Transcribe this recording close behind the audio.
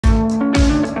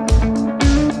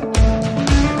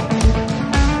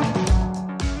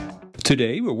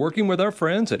Today, we're working with our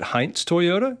friends at Heintz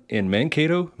Toyota in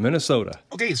Mankato, Minnesota.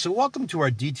 Okay, so welcome to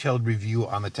our detailed review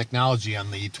on the technology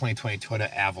on the 2020 Toyota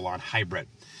Avalon Hybrid.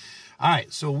 All right,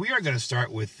 so we are going to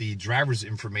start with the Driver's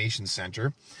Information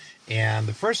Center. And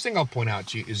the first thing I'll point out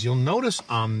to you is you'll notice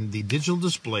on the digital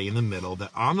display in the middle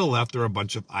that on the left there are a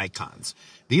bunch of icons.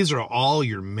 These are all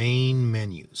your main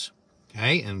menus,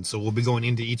 okay? And so we'll be going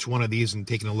into each one of these and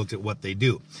taking a look at what they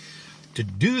do. To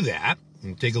do that,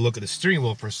 and take a look at the steering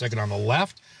wheel for a second on the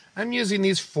left, I'm using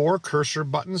these 4 cursor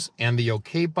buttons and the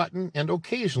OK button and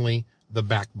occasionally the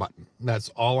back button. That's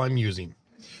all I'm using.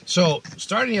 So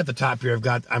starting at the top here,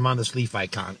 I'm on this leaf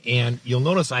icon, and you'll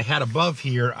notice I had above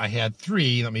here, I had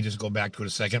 3, let me just go back to it a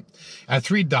second. I had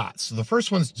 3 dots. So the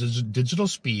first one's digital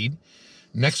speed,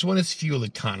 next one is fuel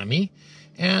economy,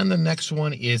 and the next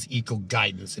one is eco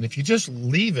guidance. And if you just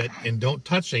leave it and don't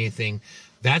touch anything,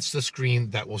 that's the screen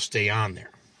that will stay on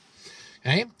there.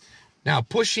 Okay, now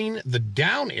pushing the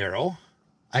down arrow,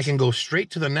 I can go straight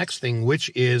to the next thing,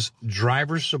 which is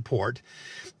driver support.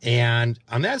 And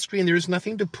on that screen, there is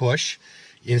nothing to push.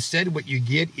 Instead, what you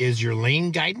get is your lane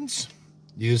guidance.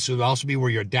 This would also be where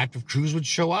your adaptive cruise would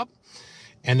show up.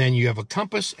 And then you have a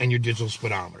compass and your digital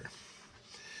speedometer.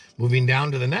 Moving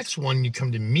down to the next one, you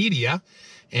come to media.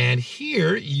 And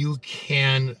here you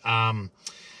can,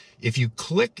 if you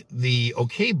click the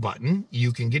OK button,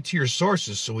 you can get to your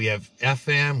sources. So we have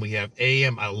FM, we have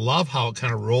AM. I love how it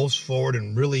kind of rolls forward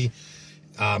and really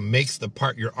makes the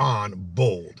part you're on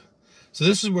bold. So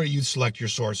this is where you select your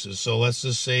sources. So let's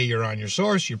just say you're on your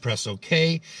source, you press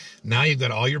OK. Now you've got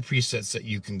all your presets that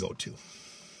you can go to.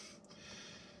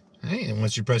 Okay, and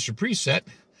once you press your preset,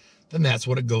 then that's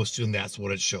what it goes to and that's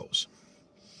what it shows.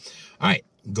 All right.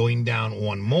 Going down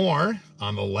one more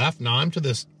on the left. Now I'm to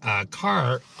this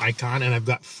car icon and I've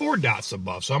got 4 dots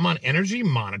above. So I'm on energy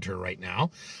monitor right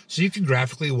now. So you can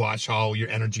graphically watch how your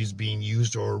energy is being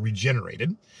used or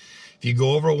regenerated. If you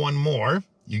go over one more,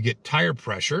 you get tire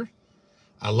pressure.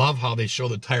 I love how they show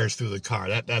the tires through the car.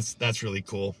 That's really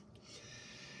cool.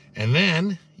 And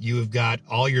then you've got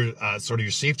all your sort of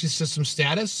your safety system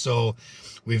status. So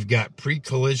we've got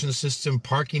pre-collision system,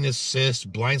 parking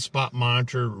assist, blind spot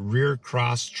monitor, rear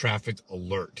cross traffic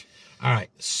alert. All right,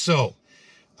 so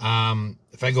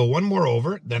if I go one more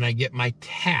over, then I get my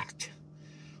tach,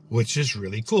 which is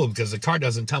really cool because the car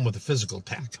doesn't come with a physical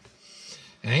tach.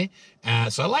 Okay,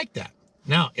 so I like that.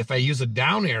 Now, if I use a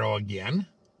down arrow again,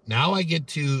 now I get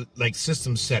to like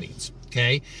system settings.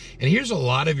 Okay, and here's a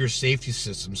lot of your safety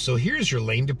systems. So here's your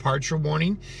lane departure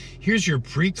warning. Here's your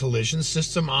pre-collision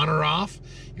system on or off,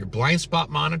 your blind spot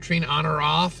monitoring on or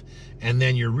off, and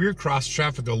then your rear cross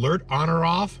traffic alert on or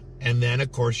off, and then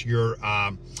of course your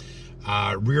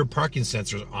rear parking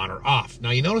sensors on or off. Now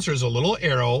you notice there's a little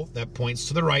arrow that points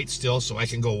to the right still, so I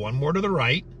can go one more to the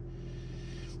right.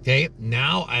 Okay,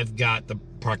 now I've got the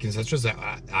parking sensors that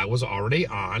I was already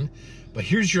on, but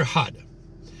here's your HUD.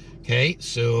 Okay,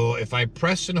 so if I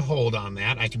press and hold on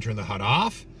that, I can turn the HUD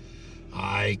off.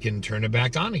 I can turn it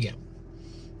back on again.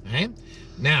 Okay,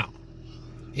 now,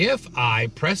 if I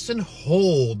press and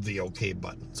hold the OK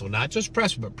button, so not just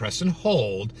press, but press and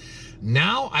hold,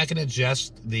 now I can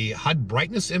adjust the HUD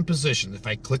brightness and position. If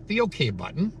I click the OK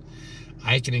button,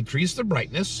 I can increase the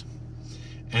brightness.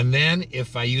 And then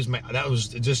if I use that was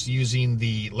just using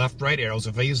the left-right arrows.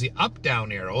 If I use the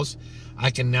up-down arrows,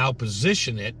 I can now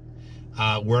position it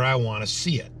where I want to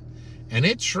see it. And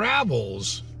it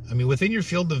travels, I mean, within your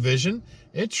field of vision,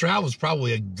 it travels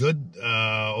probably a good,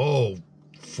 4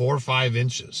 or 5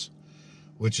 inches,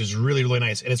 which is really, really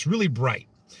nice. And it's really bright.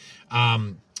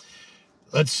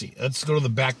 Let's see. Let's go to the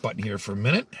back button here for a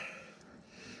minute.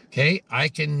 Okay, I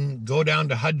can go down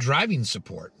to HUD driving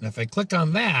support. And if I click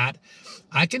on that,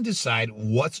 I can decide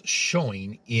what's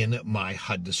showing in my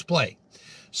HUD display.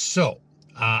 So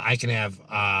I can have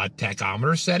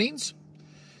tachometer settings.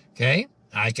 Okay,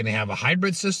 I can have a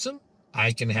hybrid system.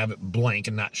 I can have it blank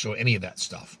and not show any of that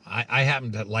stuff. I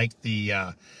happen to like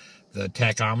the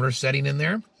tachometer setting in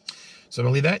there. So I'm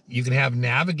gonna leave that. You can have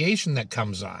navigation that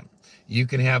comes on. You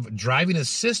can have driving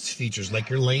assist features like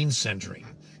your lane centering,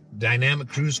 dynamic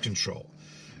cruise control,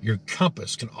 your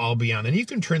compass can all be on. And you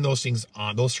can turn those things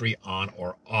on, those 3 on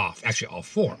or off. Actually, all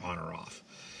 4 on or off.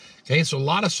 Okay, so a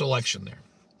lot of selection there.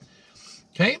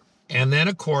 Okay, and then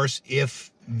of course, if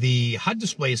the HUD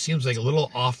display seems like a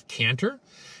little off canter,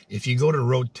 if you go to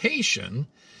rotation,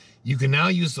 you can now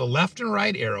use the left and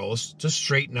right arrows to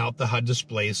straighten out the HUD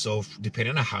display. So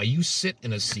depending on how you sit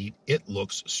in a seat, it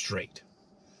looks straight.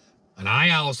 And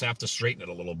I always have to straighten it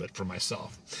a little bit for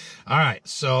myself. All right,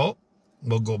 so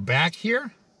we'll go back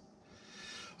here.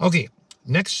 Okay,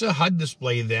 next to HUD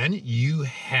display then, you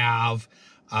have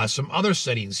some other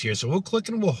settings here. So we'll click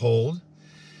and we'll hold.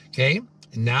 Okay,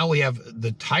 and now we have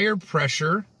the tire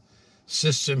pressure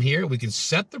system here. We can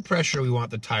set the pressure we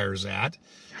want the tires at,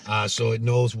 so it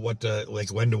knows what to,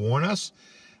 like when to warn us.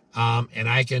 And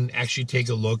I can actually take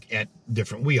a look at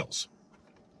different wheels.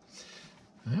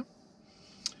 Okay.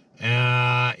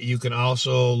 You can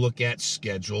also look at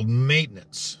scheduled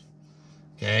maintenance.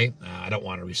 Okay, I don't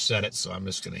want to reset it, so I'm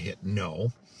just going to hit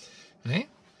no. Okay,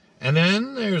 and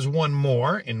then there's one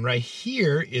more, and right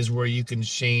here is where you can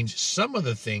change some of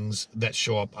the things that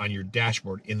show up on your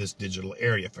dashboard in this digital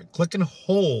area. If I click and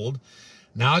hold,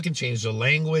 now I can change the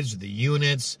language, the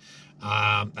units.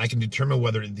 I can determine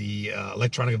whether the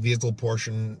electronic vehicle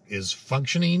portion is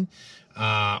functioning,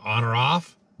 on or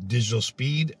off, digital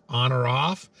speed, on or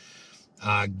off,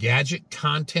 gadget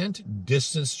content,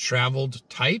 distance traveled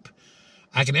type.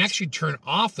 I can actually turn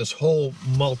off this whole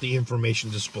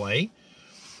multi-information display.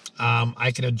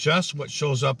 I can adjust what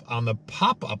shows up on the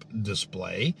pop-up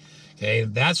display. Okay,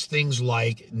 that's things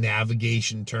like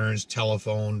navigation turns,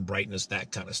 telephone, brightness,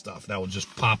 that kind of stuff. That will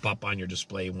just pop up on your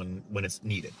display when it's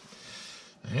needed.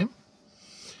 Okay.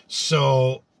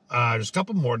 So there's a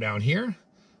couple more down here.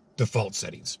 Default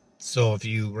settings. So if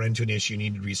you run into an issue, you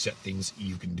need to reset things,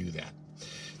 you can do that.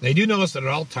 Now you do notice that at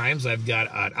all times I've got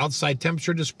an outside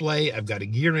temperature display, I've got a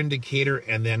gear indicator,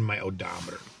 and then my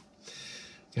odometer.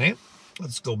 Okay,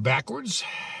 let's go backwards.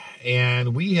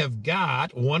 And we have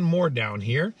got one more down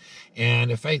here.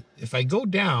 And if I go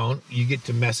down, you get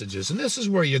to messages. And this is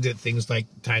where you'll get things like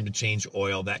time to change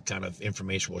oil, that kind of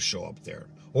information will show up there.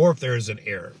 Or if there's an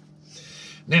error.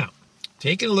 Now,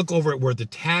 taking a look over at where the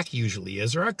TAC usually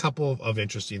is, there are a couple of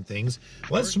interesting things.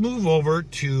 Let's move over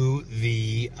to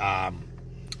the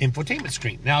infotainment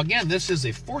screen. Now again, this is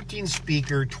a 14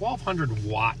 speaker, 1200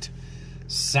 watt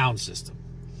sound system.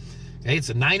 Okay,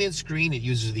 it's a 9-inch screen. It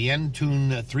uses the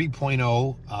Entune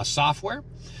 3.0 software.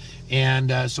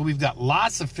 And so we've got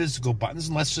lots of physical buttons,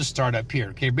 and let's just start up here.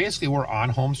 Okay, basically we're on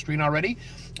home screen already,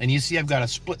 and you see I've got a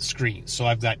split screen. So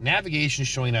I've got navigation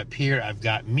showing up here, I've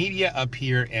got media up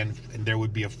here, and there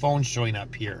would be a phone showing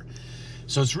up here.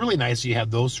 So it's really nice you have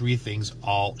those three things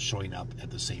all showing up at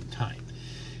the same time.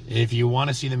 If you want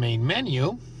to see the main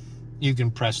menu, you can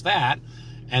press that,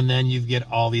 and then you get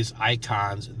all these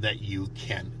icons that you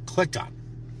can click on.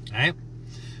 All right,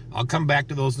 I'll come back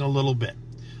to those in a little bit.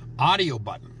 Audio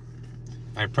button.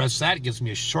 If I press that, it gives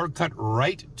me a shortcut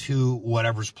right to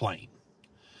whatever's playing.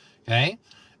 Okay,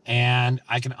 and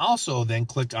I can also then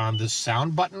click on this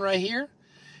sound button right here,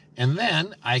 and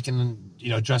then I can,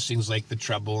 adjust things like the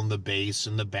treble and the bass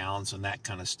and the balance and that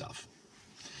kind of stuff.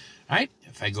 All right,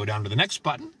 if I go down to the next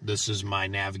button, this is my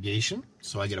navigation,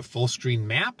 so I get a full screen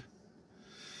map.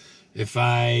 If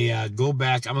I go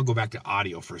back, I'm going to go back to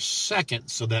audio for a second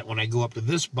so that when I go up to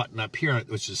this button up here,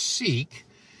 which is Seek,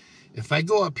 if I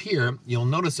go up here, you'll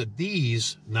notice that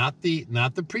these, not the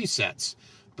presets,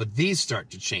 but these start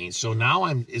to change. So now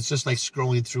it's just like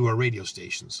scrolling through our radio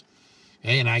stations.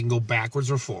 Okay, and I can go backwards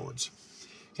or forwards.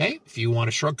 Okay, if you want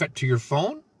a shortcut to your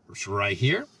phone, it's right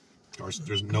here. Of course,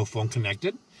 there's no phone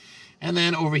connected. And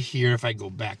then over here, if I go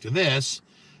back to this,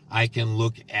 I can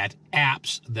look at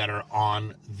apps that are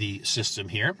on the system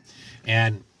here.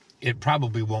 And it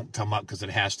probably won't come up because it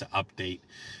has to update.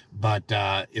 But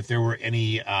if there were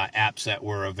any apps that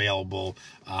were available,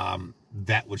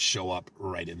 that would show up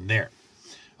right in there.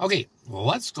 Okay, well,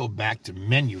 let's go back to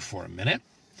menu for a minute.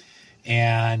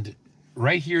 And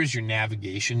right here is your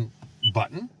navigation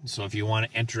button. So if you want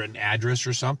to enter an address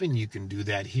or something, you can do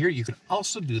that here. You can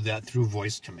also do that through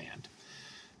voice command.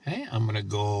 Okay, I'm going to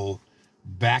go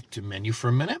back to menu for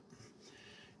a minute.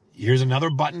 Here's another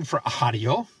button for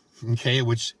audio. Okay,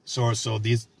 which so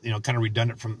these kind of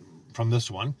redundant from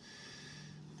this one.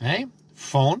 Okay,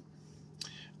 phone.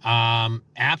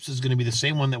 Apps is going to be the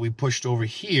same one that we pushed over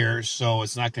here, so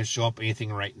it's not going to show up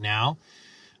anything right now.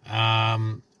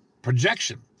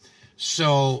 Projection.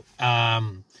 So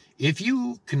if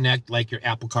you connect like your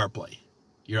Apple CarPlay,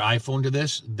 your iPhone to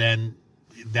this, then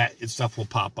that stuff will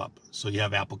pop up. So you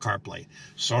have Apple CarPlay.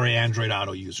 Sorry, Android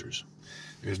Auto users.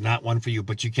 There's not one for you,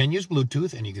 but you can use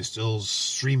Bluetooth and you can still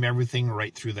stream everything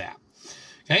right through that.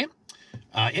 Okay,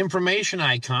 information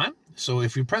icon. So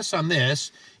if you press on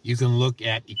this, you can look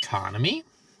at economy,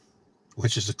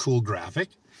 which is a cool graphic,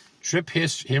 trip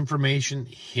information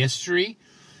history.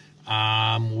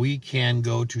 We can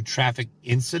go to traffic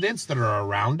incidents that are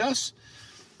around us.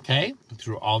 Okay,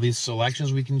 through all these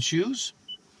selections we can choose.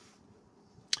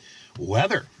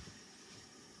 Weather.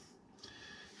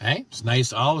 Okay, it's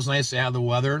nice, always nice to have the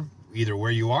weather either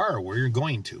where you are or where you're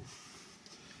going to.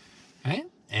 Okay,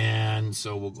 and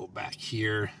so we'll go back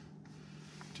here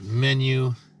to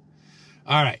menu.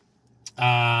 All right.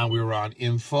 We were on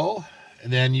info.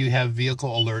 And then you have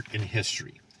vehicle alert and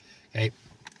history. Okay.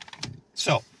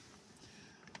 So,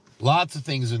 lots of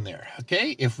things in there.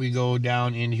 Okay. If we go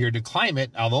down in here to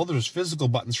climate, although there's physical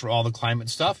buttons for all the climate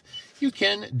stuff, you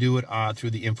can do it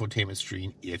through the infotainment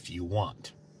screen if you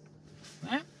want.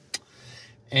 Right.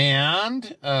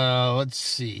 And let's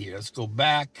see. Let's go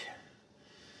back.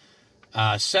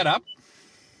 Setup.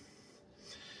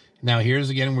 Now, here's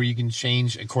again where you can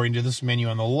change according to this menu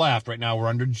on the left. Right now, we're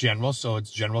under general, so it's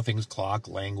general things, clock,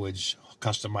 language,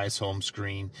 customize home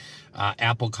screen,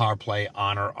 Apple CarPlay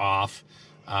on or off.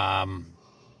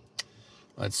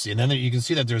 Let's see. And then you can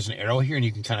see that there's an arrow here, and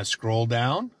you can kind of scroll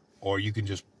down, or you can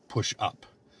just push up.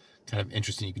 Kind of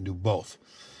interesting. You can do both.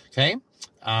 Okay.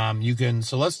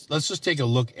 So let's just take a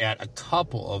look at a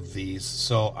couple of these.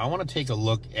 So I want to take a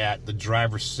look at the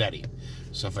driver setting.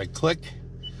 So if I click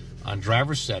on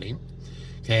driver setting,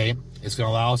 okay, it's going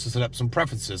to allow us to set up some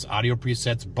preferences, audio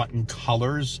presets, button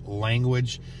colors,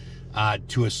 language,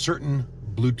 to a certain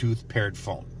Bluetooth paired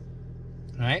phone.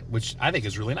 All right, which I think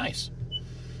is really nice,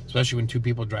 especially when two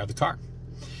people drive the car.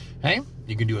 Okay,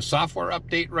 you can do a software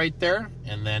update right there,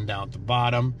 and then down at the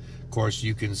bottom, of course,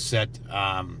 you can set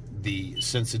the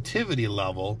sensitivity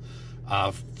level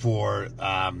for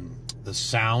the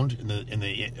sound in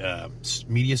the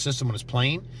media system when it's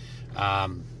playing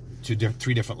to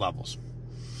 3 different levels.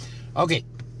 Okay,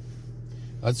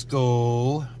 let's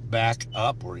go back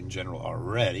up. We're in general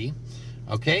already.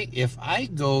 Okay, if I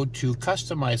go to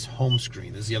customize home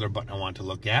screen, this is the other button I want to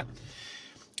look at.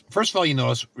 First of all,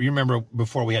 you remember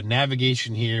before we had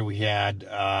navigation here, we had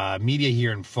media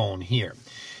here and phone here.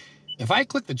 If I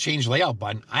click the change layout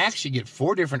button, I actually get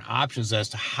 4 different options as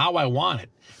to how I want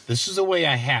it. This is the way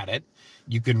I had it.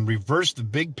 You can reverse the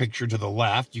big picture to the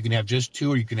left. You can have just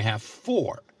 2, or you can have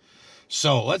 4.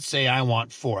 So let's say I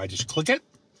want 4. I just click it,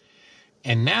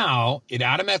 and now it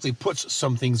automatically puts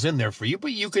some things in there for you,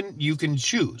 but you can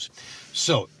choose.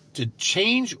 So to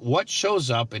change what shows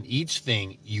up in each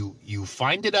thing, you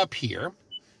find it up here.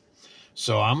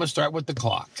 So I'm going to start with the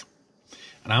clock,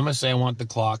 and I'm going to say I want the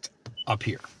clock up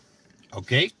here.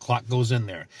 Okay, clock goes in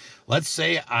there. Let's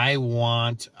say I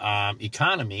want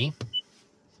economy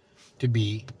to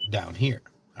be down here.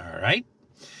 All right.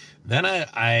 Then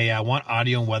I want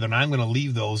audio and weather, and I'm going to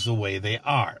leave those the way they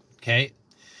are. Okay.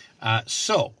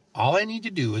 So all I need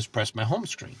to do is press my home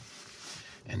screen.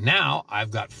 And now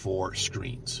I've got 4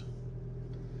 screens.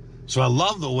 So I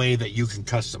love the way that you can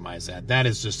customize that. That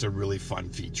is just a really fun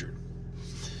feature.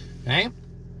 Okay.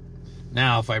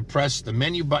 Now, if I press the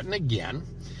menu button again,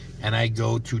 and I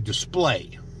go to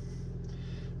display,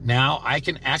 now I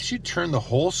can actually turn the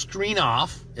whole screen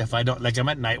off if I don't, like I'm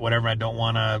at night, whatever, I don't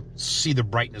want to see the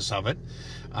brightness of it.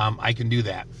 I can do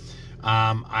that.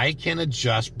 I can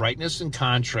adjust brightness and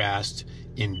contrast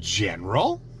in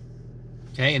general.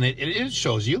 Okay, and it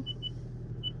shows you.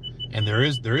 And there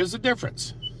is a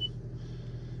difference.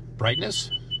 Brightness.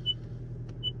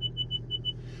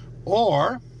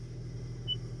 Or,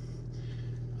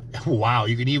 wow,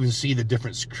 you can even see the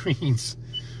different screens.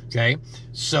 Okay,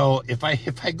 so if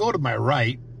I go to my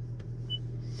right,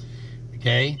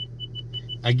 okay,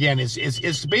 again,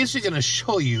 it's basically going to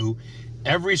show you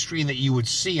every screen that you would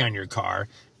see on your car,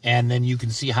 and then you can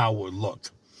see how it would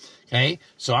look. Okay,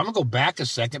 so I'm gonna go back a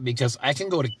second because I can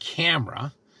go to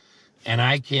camera, and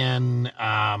I can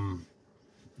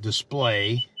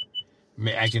display.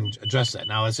 I can adjust that.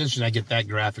 Now it's interesting I get that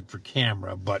graphic for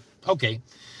camera, but okay.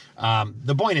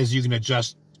 The point is you can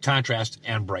adjust contrast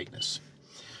and brightness.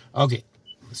 Okay,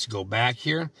 let's go back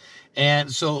here. And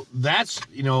so that's,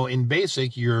 in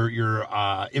basic, your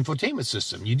infotainment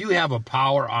system. You do have a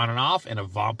power on and off and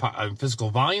a physical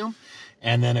volume,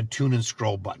 and then a tune and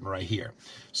scroll button right here.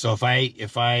 So if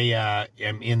I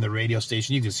am in the radio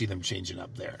station, you can see them changing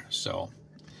up there. So, all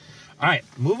right,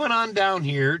 moving on down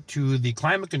here to the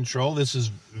climate control. This is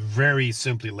very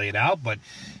simply laid out, but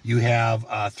you have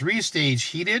 3-stage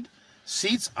heated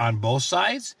seats on both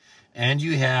sides, and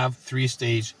you have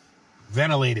 3-stage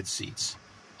ventilated seats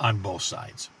on both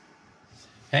sides.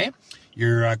 Okay,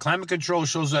 your climate control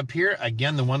shows up here.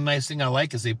 Again, the one nice thing I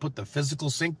like is they put the physical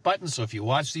sync button. So if you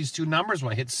watch these 2 numbers,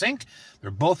 when I hit sync,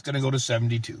 they're both going to go to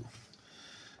 72.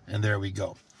 And there we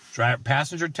go.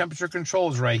 Passenger temperature control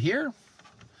is right here.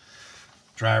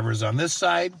 Driver's on this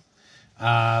side.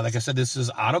 Like I said, this is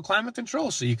auto climate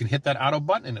control, so you can hit that auto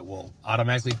button and it will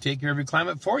automatically take care of your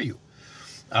climate for you.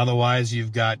 Otherwise,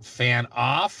 you've got fan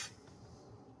off,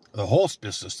 the whole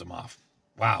system off.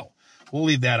 Wow, we'll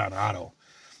leave that on auto.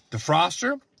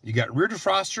 Defroster, you got rear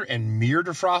defroster and mirror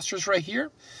defrosters right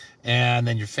here. And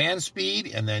then your fan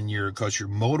speed, and then of course, your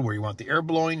mode where you want the air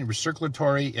blowing,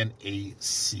 recirculatory, and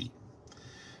AC.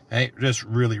 Okay, just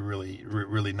really, really,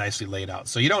 really nicely laid out.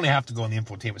 So you don't have to go on the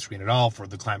infotainment screen at all for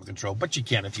the climate control, but you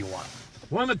can if you want.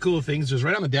 One of the cool things is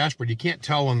right on the dashboard, you can't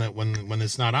tell when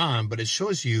it's not on, but it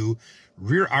shows you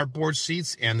rear outboard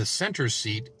seats and the center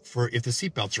seat for if the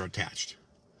seat belts are attached.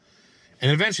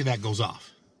 And eventually that goes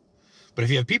off. But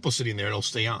if you have people sitting there, it'll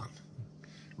stay on.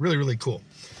 Really, really cool.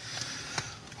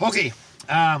 Okay,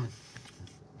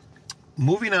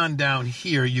 moving on down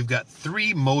here, you've got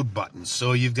 3 mode buttons.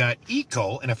 So you've got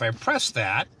Eco, and if I press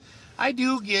that, I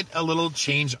do get a little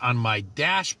change on my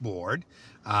dashboard.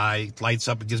 It lights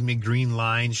up, it gives me a green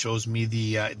line, shows me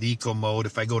the Eco mode.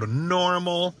 If I go to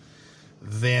Normal,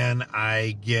 then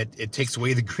it takes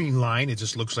away the green line. It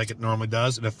just looks like it normally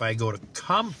does. And if I go to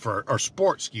Comfort, or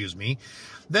Sport, excuse me,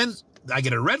 then I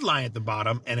get a red line at the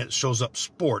bottom, and it shows up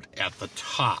Sport at the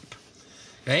top.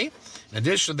 Okay. In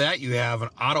addition to that, you have an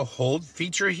auto hold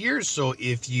feature here. So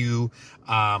if you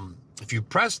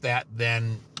press that,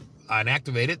 then and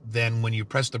activate it, then when you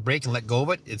press the brake and let go of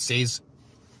it, it stays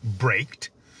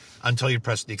braked until you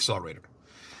press the accelerator.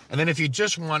 And then if you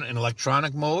just want an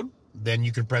electronic mode, then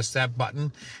you can press that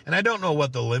button. And I don't know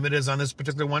what the limit is on this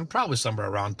particular one, probably somewhere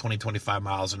around 20, 25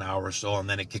 miles an hour or so, and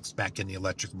then it kicks back in the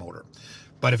electric motor.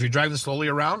 But if you're driving slowly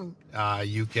around,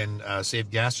 you can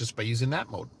save gas just by using that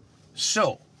mode.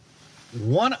 So,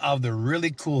 one of the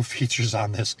really cool features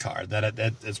on this car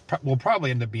that will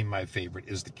probably end up being my favorite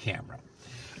is the camera.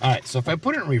 All right, so if I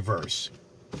put it in reverse,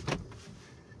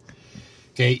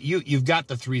 okay, you've got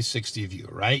the 360 view,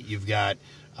 right? You've got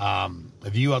a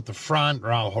view out the front,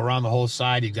 around the whole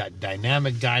side. You've got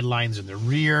dynamic guidelines in the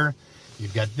rear.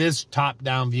 You've got this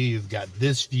top-down view. You've got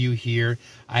this view here.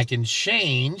 I can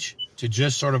change to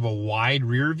just sort of a wide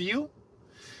rear view.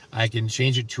 I can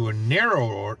change it to a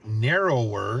narrower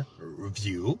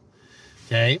view,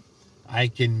 okay? I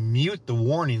can mute the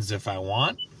warnings if I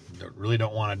want. Really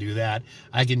don't want to do that.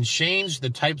 I can change the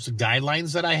types of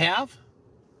guidelines that I have,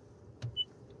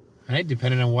 right,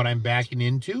 depending on what I'm backing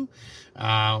into,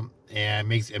 and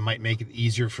it might make it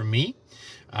easier for me.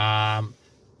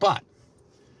 But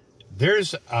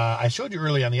there's, I showed you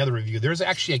earlier on the other review, there's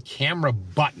actually a camera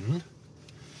button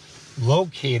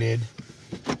located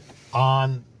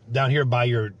down here by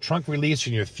your trunk release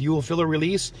and your fuel filler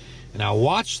release. And now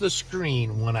watch the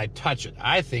screen when I touch it.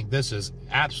 I think this is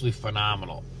absolutely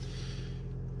phenomenal.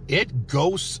 It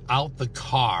ghosts out the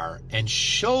car and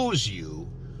shows you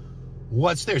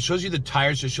what's there. It shows you the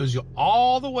tires. It shows you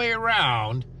all the way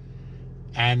around.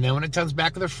 And then when it comes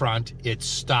back to the front, it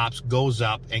stops, goes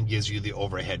up, and gives you the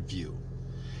overhead view.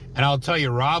 And I'll tell you,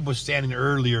 Rob was standing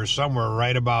earlier somewhere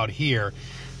right about here.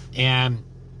 And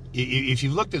if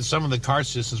you've looked at some of the car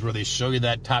systems where they show you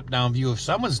that top-down view, if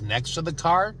someone's next to the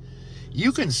car,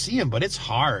 you can see him, but it's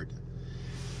hard.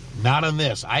 Not on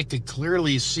this. I could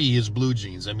clearly see his blue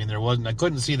jeans. I mean, I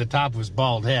couldn't see the top of his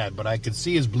bald head, but I could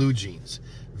see his blue jeans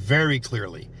very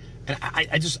clearly. And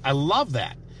I love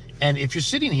that. And if you're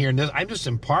sitting here, and I'm just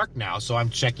in park now, so I'm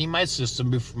checking my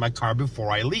system, my car before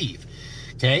I leave.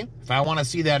 Okay? If I want to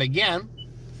see that again,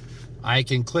 I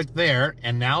can click there,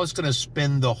 and now it's going to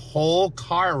spin the whole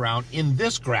car around in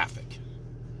this graphic.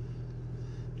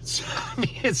 I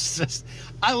mean, it's just,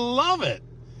 I love it.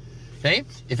 Okay?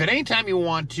 If at any time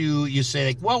you say,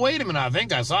 like, well, wait a minute, I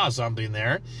think I saw something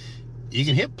there, you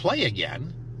can hit play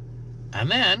again, and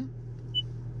then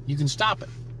you can stop it.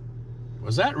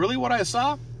 Was that really what I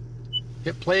saw?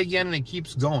 Hit play again, and it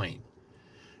keeps going.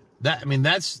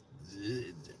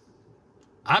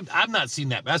 I've not seen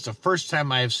that. That's the first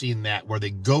time I have seen that, where they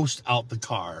ghost out the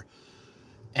car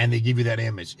and they give you that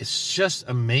image. It's just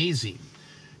amazing.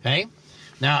 Okay?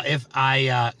 Now, if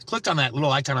I click on that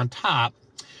little icon on top,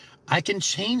 I can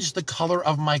change the color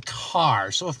of my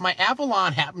car. So if my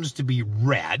Avalon happens to be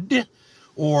red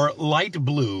or light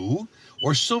blue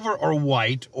or silver or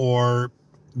white or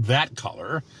that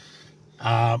color,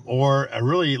 or a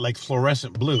really like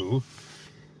fluorescent blue,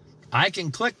 I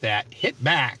can click that, hit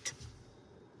back,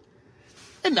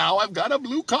 and now I've got a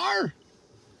blue car.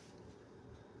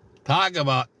 Talk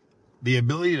about the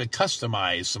ability to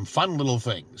customize some fun little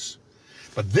things.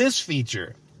 But this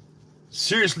feature,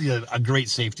 seriously a great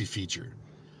safety feature.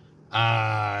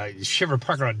 If you ever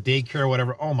park around daycare or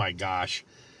whatever, oh my gosh.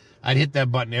 I'd hit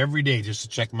that button every day just to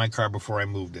check my car before I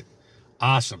moved it.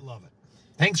 Awesome. Love it.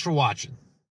 Thanks for watching.